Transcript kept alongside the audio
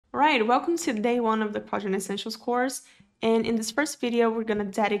All right, welcome to day one of the Qdrant Essentials course. And in this first video, we're going to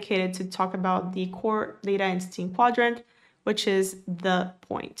dedicate it to talk about the core data entity in Qdrant, which is the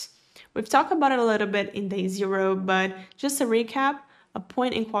point. We've talked about it a little bit in day 0, but just to recap, a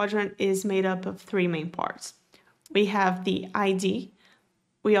point in Qdrant is made up of three main parts. We have the ID,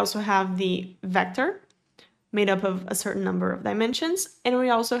 we also have the vector, made up of a certain number of dimensions, and we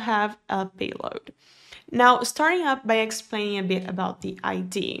also have a payload. Now, starting up by explaining a bit about the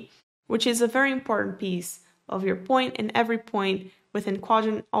ID, which is a very important piece of your point, and every point within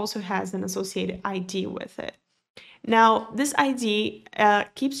Qdrant also has an associated ID with it. Now, this ID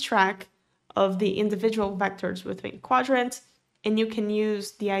keeps track of the individual vectors within Qdrant, and you can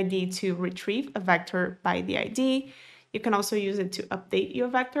use the ID to retrieve a vector by the ID. You can also use it to update your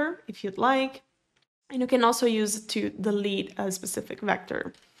vector if you'd like, and you can also use it to delete a specific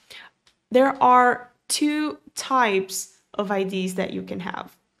vector. There are two types of IDs that you can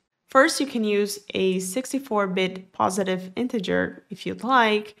have. First, you can use a 64-bit positive integer if you'd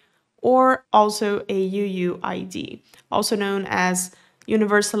like, or also a UUID, also known as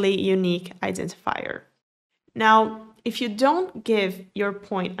universally unique identifier. Now, if you don't give your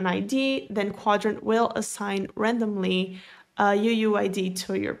point an ID, then Qdrant will assign randomly a UUID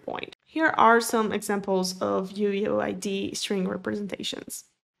to your point. Here are some examples of UUID string representations.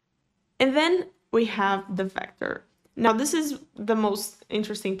 And then we have the vector. Now, this is the most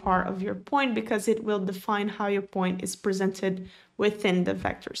interesting part of your point because it will define how your point is presented within the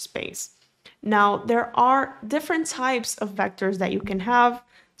vector space. Now, there are different types of vectors that you can have,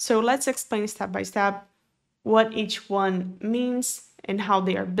 so let's explain step by step what each one means and how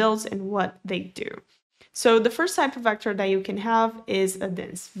they are built and what they do. So the first type of vector that you can have is a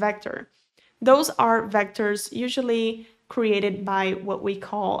dense vector. Those are vectors usually created by what we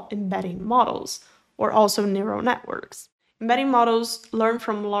call embedding models, or also neural networks. Embedding models learn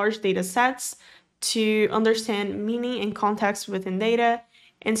from large data sets to understand meaning and context within data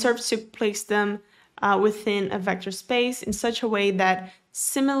and serve to place them within a vector space in such a way that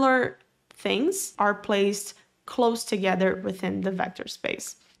similar things are placed close together within the vector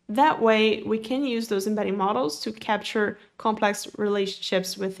space. That way, we can use those embedding models to capture complex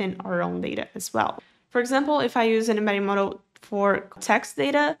relationships within our own data as well. For example, if I use an embedding model for text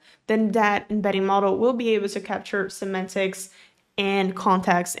data, then that embedding model will be able to capture semantics and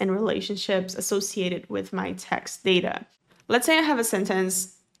context and relationships associated with my text data. Let's say I have a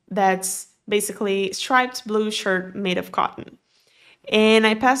sentence that's basically striped blue shirt made of cotton. And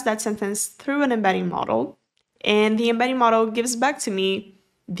I pass that sentence through an embedding model, and the embedding model gives back to me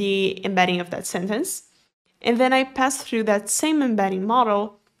the embedding of that sentence. And then I pass through that same embedding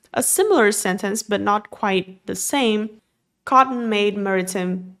model a similar sentence, but not quite the same, cotton-made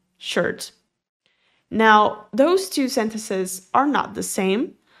maritime shirt. Now, those two sentences are not the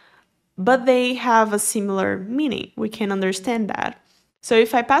same, but they have a similar meaning. We can understand that. So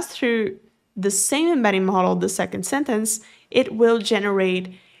if I pass through the same embedding model, the second sentence, it will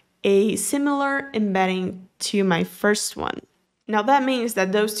generate a similar embedding to my first one. Now that means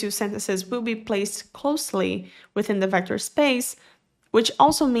that those two sentences will be placed closely within the vector space, which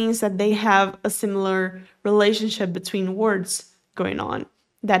also means that they have a similar relationship between words going on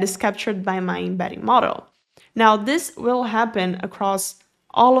that is captured by my embedding model. Now, this will happen across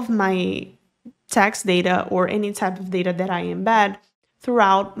all of my text data or any type of data that I embed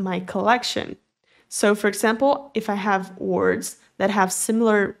throughout my collection. So, for example, if I have words that have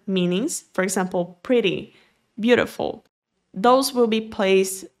similar meanings, for example, pretty, beautiful, those will be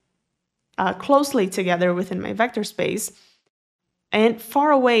placed closely together within my vector space and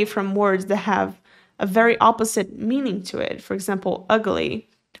far away from words that have a very opposite meaning to it, for example, ugly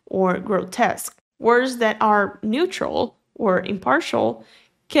or grotesque. Words that are neutral or impartial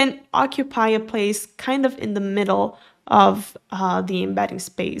can occupy a place kind of in the middle of the embedding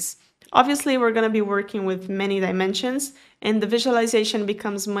space. Obviously, we're going to be working with many dimensions, and the visualization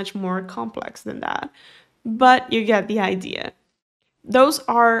becomes much more complex than that, but you get the idea. Those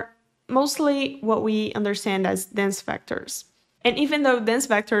are mostly what we understand as dense vectors. And even though dense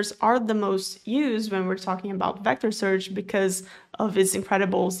vectors are the most used when we're talking about vector search because of its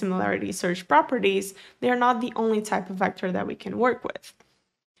incredible similarity search properties, they are not the only type of vector that we can work with.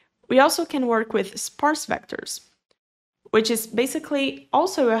 We also can work with sparse vectors, which is basically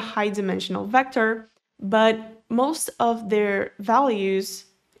also a high-dimensional vector, but most of their values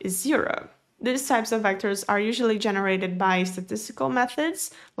is 0. These types of vectors are usually generated by statistical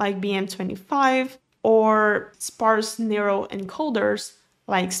methods like BM25, or sparse neural encoders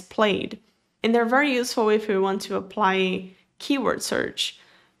like SPLADE. And they're very useful if we want to apply keyword search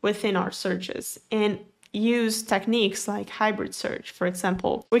within our searches. And use techniques like hybrid search, for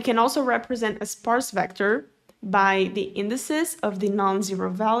example. We can also represent a sparse vector by the indices of the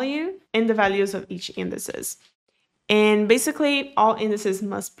non-zero value and the values of each indices. And basically, all indices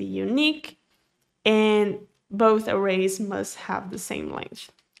must be unique, and both arrays must have the same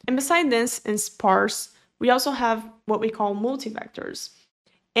length. And beside this, in sparse, we also have what we call multivectors.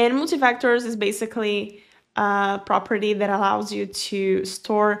 And multivectors is basically a property that allows you to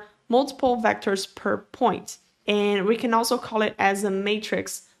store multiple vectors per point. And we can also call it as a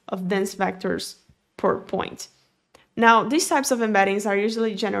matrix of dense vectors per point. Now, these types of embeddings are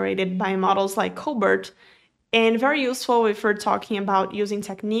usually generated by models like Qdrant, and very useful if we're talking about using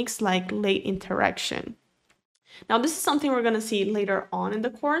techniques like late interaction. Now, this is something we're going to see later on in the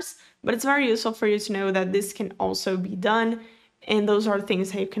course, but it's very useful for you to know that this can also be done, and those are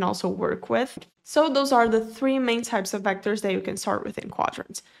things that you can also work with. So those are the three main types of vectors that you can start with in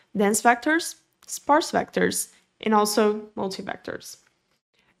Qdrant: dense vectors, sparse vectors, and also multivectors.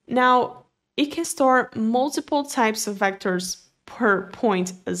 Now, it can store multiple types of vectors per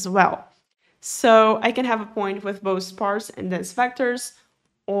point as well. So I can have a point with both sparse and dense vectors,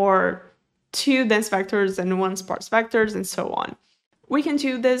 or two dense vectors and one sparse vectors, and so on. We can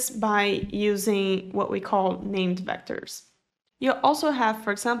do this by using what we call named vectors. You also have,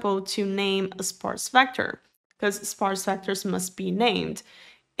 for example, to name a sparse vector, because sparse vectors must be named,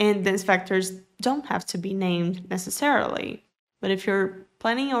 and dense vectors don't have to be named necessarily. But if you're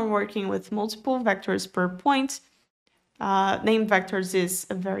planning on working with multiple vectors per point, named vectors is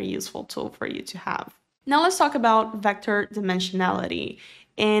a very useful tool for you to have. Now let's talk about vector dimensionality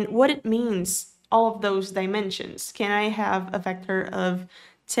and what it means, all of those dimensions. Can I have a vector of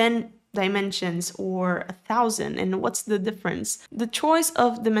 10 dimensions or 1,000, and what's the difference? The choice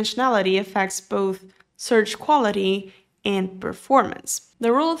of dimensionality affects both search quality and performance.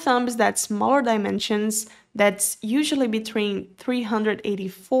 The rule of thumb is that smaller dimensions, that's usually between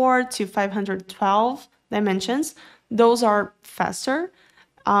 384 to 512 dimensions, those are faster,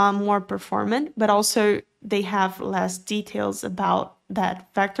 more performant, but also they have less details about that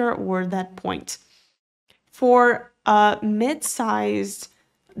vector or that point. For mid-sized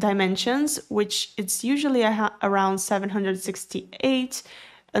dimensions, which it's usually around 768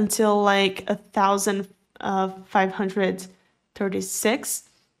 until like 1,536,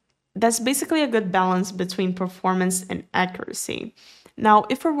 that's basically a good balance between performance and accuracy. Now,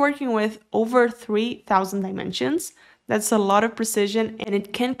 if we're working with over 3,000 dimensions, that's a lot of precision, and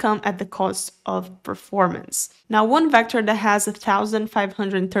it can come at the cost of performance. Now, one vector that has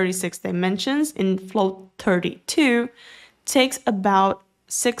 1,536 dimensions in float 32 takes about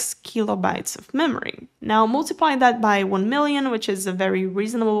 6 kilobytes of memory. Now, multiply that by 1 million, which is a very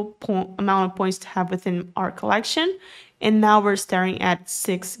reasonable amount of points to have within our collection, and now we're staring at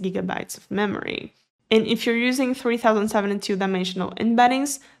 6 gigabytes of memory. And if you're using 3072 dimensional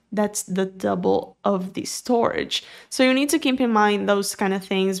embeddings, that's the double of the storage. So you need to keep in mind those kind of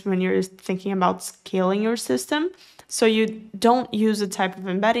things when you're thinking about scaling your system. So you don't use a type of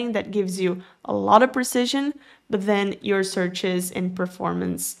embedding that gives you a lot of precision, but then your searches and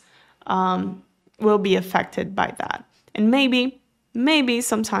performance will be affected by that. And maybe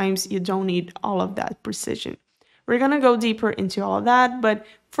sometimes you don't need all of that precision. We're going to go deeper into all of that, but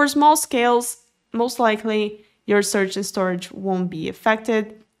for small scales, most likely your search and storage won't be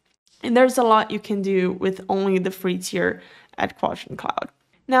affected. And there's a lot you can do with only the free tier at Qdrant Cloud.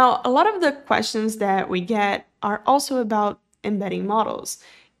 Now, a lot of the questions that we get are also about embedding models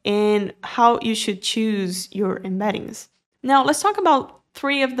and how you should choose your embeddings. Now, let's talk about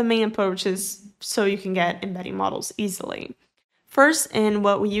 3 of the main approaches so you can get embedding models easily. First, and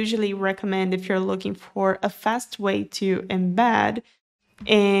what we usually recommend if you're looking for a fast way to embed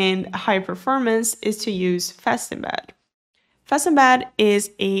and high performance, is to use FastEmbed. FastEmbed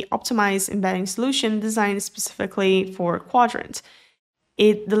is an optimized embedding solution designed specifically for Qdrant.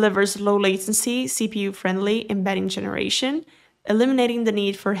 It delivers low latency, CPU-friendly embedding generation, eliminating the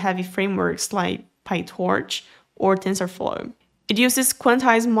need for heavy frameworks like PyTorch or TensorFlow. It uses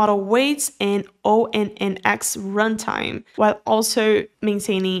quantized model weights and ONNX runtime, while also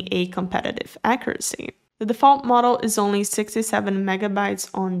maintaining a competitive accuracy. The default model is only 67 megabytes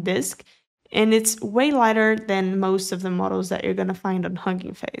on disk, and it's way lighter than most of the models that you're going to find on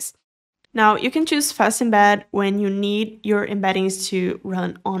Hugging Face. Now, you can choose FastEmbed when you need your embeddings to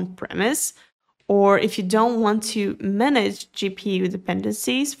run on-premise, or if you don't want to manage GPU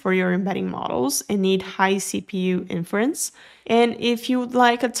dependencies for your embedding models and need high CPU inference, and if you would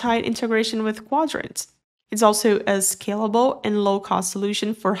like a tight integration with Qdrant. It's also a scalable and low-cost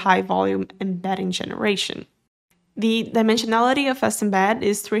solution for high-volume embedding generation. The dimensionality of FastEmbed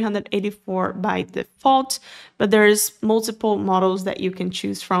is 384 by default, but there's multiple models that you can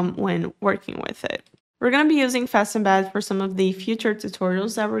choose from when working with it. We're going to be using FastEmbed for some of the future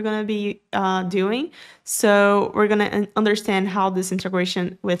tutorials that we're going to be doing. So we're going to understand how this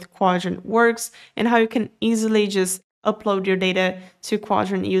integration with Qdrant works and how you can easily just upload your data to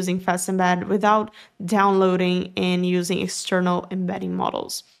Qdrant using FastEmbed without downloading and using external embedding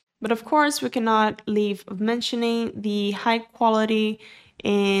models. But of course, we cannot leave of mentioning the high quality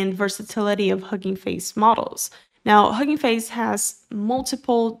and versatility of Hugging Face models. Now, Hugging Face has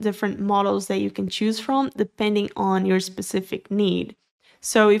multiple different models that you can choose from depending on your specific need.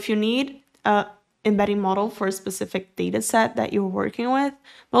 So if you need an embedding model for a specific data set that you're working with,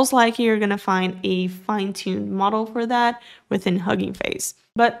 most likely you're going to find a fine-tuned model for that within Hugging Face.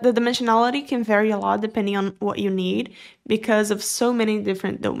 But the dimensionality can vary a lot depending on what you need because of so many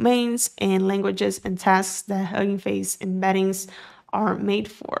different domains and languages and tasks that Hugging Face embeddings are made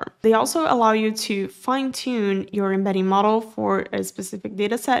for. They also allow you to fine-tune your embedding model for a specific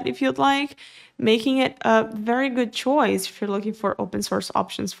data set if you'd like, making it a very good choice if you're looking for open source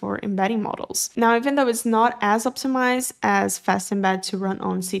options for embedding models. Now, even though it's not as optimized as FastEmbed to run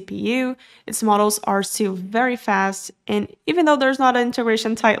on CPU, its models are still very fast, and even though there's not an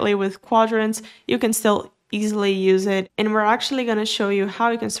integration tightly with Qdrant, you can still easily use it, and we're actually going to show you how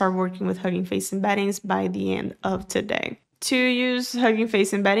you can start working with Hugging Face embeddings by the end of today. To use Hugging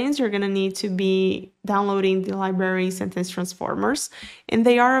Face embeddings, you're going to need to be downloading the library Sentence Transformers, and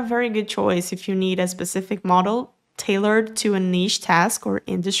they are a very good choice if you need a specific model tailored to a niche task or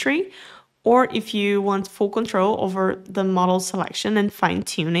industry, or if you want full control over the model selection and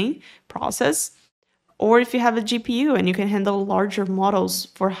fine-tuning process, or if you have a GPU and you can handle larger models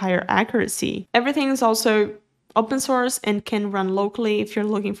for higher accuracy. Everything is also open source and can run locally if you're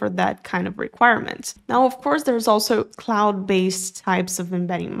looking for that kind of requirement. Now, of course, there's also cloud-based types of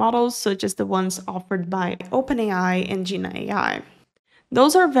embedding models, such as the ones offered by OpenAI and Gina AI.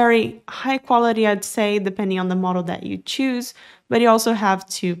 Those are very high quality, I'd say, depending on the model that you choose, but you also have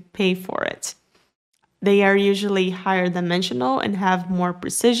to pay for it. They are usually higher dimensional and have more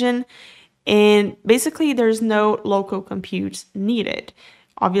precision, and basically there's no local compute needed.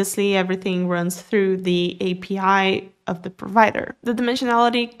 Obviously, everything runs through the API of the provider. The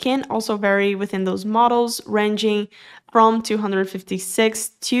dimensionality can also vary within those models, ranging from 256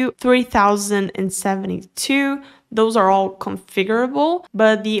 to 3072. Those are all configurable,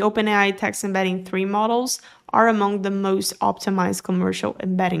 but the OpenAI Text Embedding 3 models are among the most optimized commercial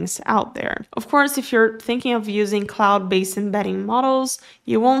embeddings out there. Of course, if you're thinking of using cloud-based embedding models,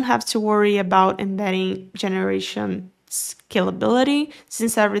 you won't have to worry about embedding generation scalability,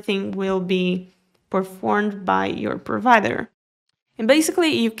 since everything will be performed by your provider. And basically,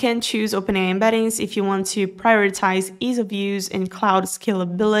 you can choose OpenAI embeddings if you want to prioritize ease of use and cloud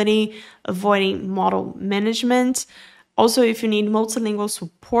scalability, avoiding model management. Also, if you need multilingual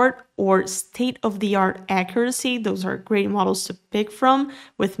support or state-of-the-art accuracy, those are great models to pick from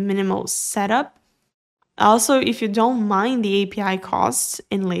with minimal setup. Also, if you don't mind the API costs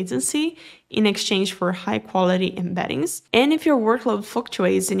and latency in exchange for high-quality embeddings, and if your workload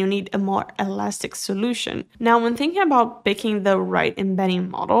fluctuates and you need a more elastic solution. Now, when thinking about picking the right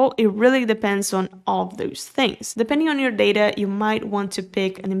embedding model, it really depends on all of those things. Depending on your data, you might want to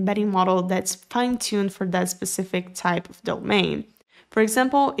pick an embedding model that's fine-tuned for that specific type of domain. For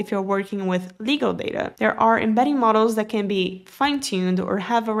example, if you're working with legal data, there are embedding models that can be fine-tuned or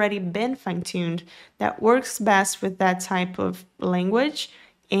have already been fine-tuned that works best with that type of language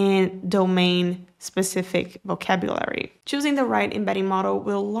and domain-specific vocabulary. Choosing the right embedding model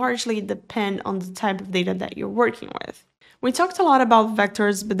will largely depend on the type of data that you're working with. We talked a lot about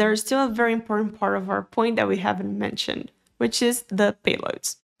vectors, but there is still a very important part of our point that we haven't mentioned, which is the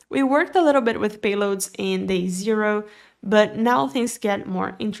payloads. We worked a little bit with payloads in day 0, but now things get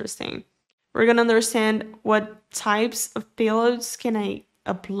more interesting. We're going to understand what types of payloads can I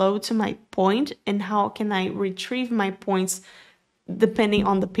upload to my point and how can I retrieve my points depending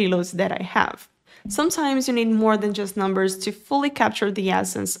on the payloads that I have. Sometimes you need more than just numbers to fully capture the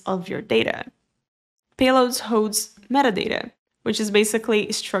essence of your data. Payloads holds metadata, which is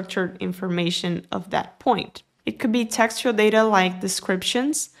basically structured information of that point. It could be textual data like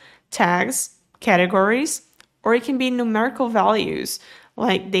descriptions, tags, categories, or it can be numerical values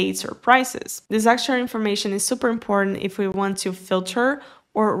like dates or prices. This extra information is super important if we want to filter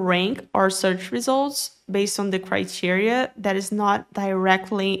or rank our search results based on the criteria that is not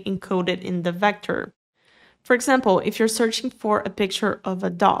directly encoded in the vector. For example, if you're searching for a picture of a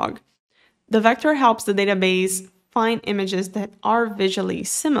dog, the vector helps the database find images that are visually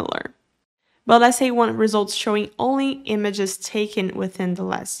similar. But let's say we want results showing only images taken within the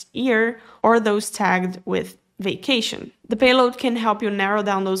last year or those tagged with vacation. The payload can help you narrow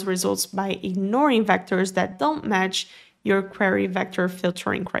down those results by ignoring vectors that don't match your query vector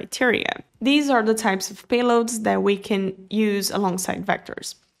filtering criteria. These are the types of payloads that we can use alongside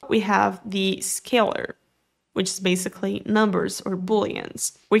vectors. We have the scalar, which is basically numbers or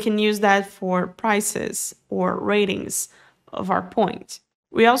booleans. We can use that for prices or ratings of our point.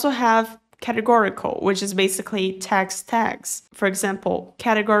 We also have categorical, which is basically text tags. For example,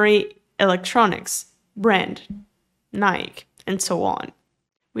 category electronics, brand, Nike, and so on.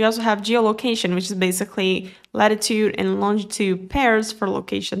 We also have geolocation, which is basically latitude and longitude pairs for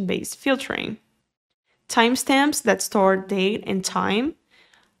location-based filtering. Timestamps that store date and time.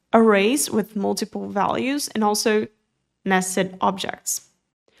 Arrays with multiple values, and also nested objects.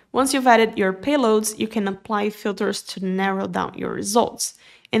 Once you've added your payloads, you can apply filters to narrow down your results.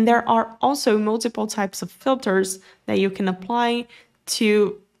 And there are also multiple types of filters that you can apply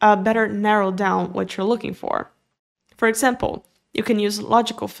to better narrow down what you're looking for. For example, you can use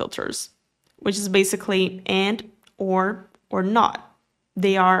logical filters, which is basically and, or not.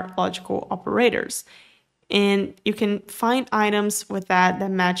 They are logical operators. And you can find items with that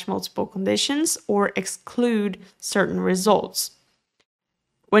match multiple conditions or exclude certain results.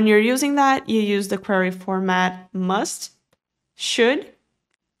 When you're using that, you use the query format must, should,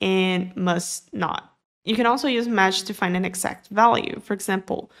 and must not. You can also use match to find an exact value. For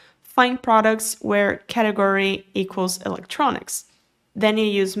example, find products where category equals electronics. Then you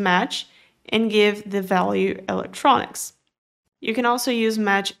use match and give the value electronics. You can also use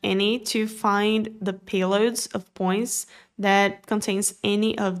match any to find the payloads of points that contains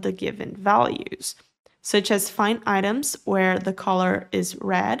any of the given values, such as find items where the color is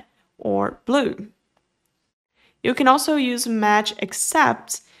red or blue. You can also use match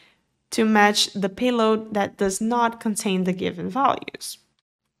except to match the payload that does not contain the given values.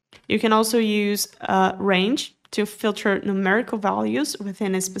 You can also use range to filter numerical values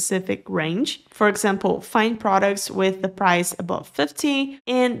within a specific range. For example, find products with the price above 50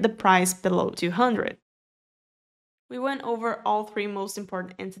 and the price below 200. We went over all three most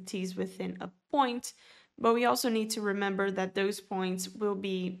important entities within a point, but we also need to remember that those points will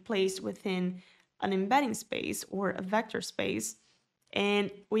be placed within an embedding space or a vector space, and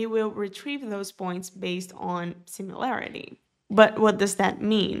we will retrieve those points based on similarity. But what does that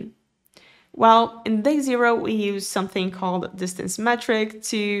mean? Well, in day 0, we use something called distance metric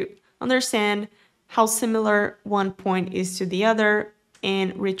to understand how similar one point is to the other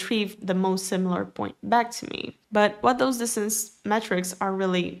and retrieve the most similar point back to me. But what those distance metrics are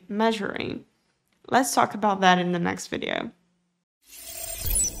really measuring? Let's talk about that in the next video.